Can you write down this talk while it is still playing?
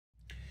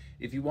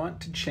If you want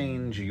to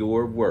change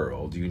your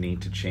world, you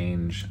need to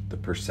change the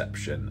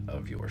perception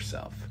of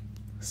yourself.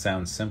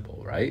 Sounds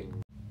simple, right?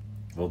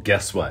 Well,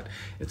 guess what?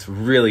 It's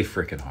really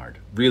freaking hard.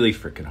 Really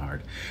freaking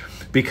hard.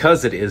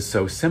 Because it is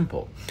so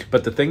simple.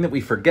 But the thing that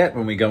we forget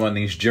when we go on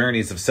these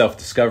journeys of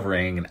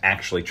self-discovering and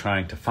actually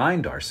trying to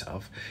find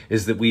ourselves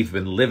is that we've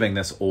been living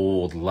this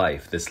old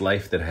life, this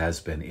life that has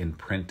been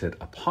imprinted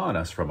upon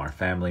us from our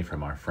family,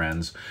 from our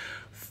friends,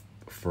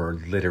 for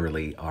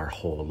literally our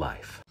whole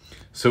life.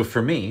 So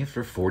for me,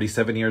 for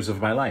 47 years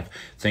of my life,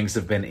 things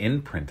have been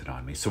imprinted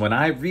on me. So when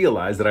I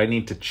realize that I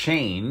need to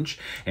change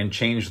and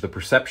change the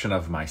perception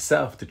of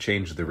myself to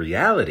change the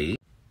reality,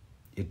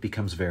 it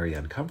becomes very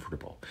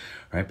uncomfortable,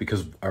 right?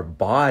 Because our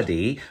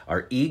body,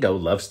 our ego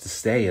loves to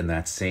stay in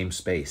that same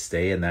space,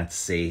 stay in that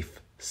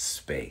safe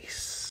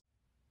space.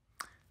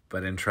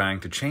 But in trying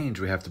to change,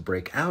 we have to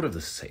break out of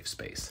the safe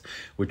space,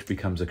 which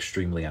becomes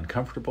extremely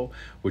uncomfortable,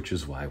 which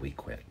is why we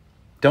quit.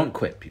 Don't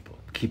quit, people.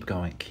 Keep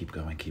going, keep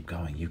going, keep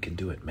going. You can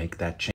do it. Make that change.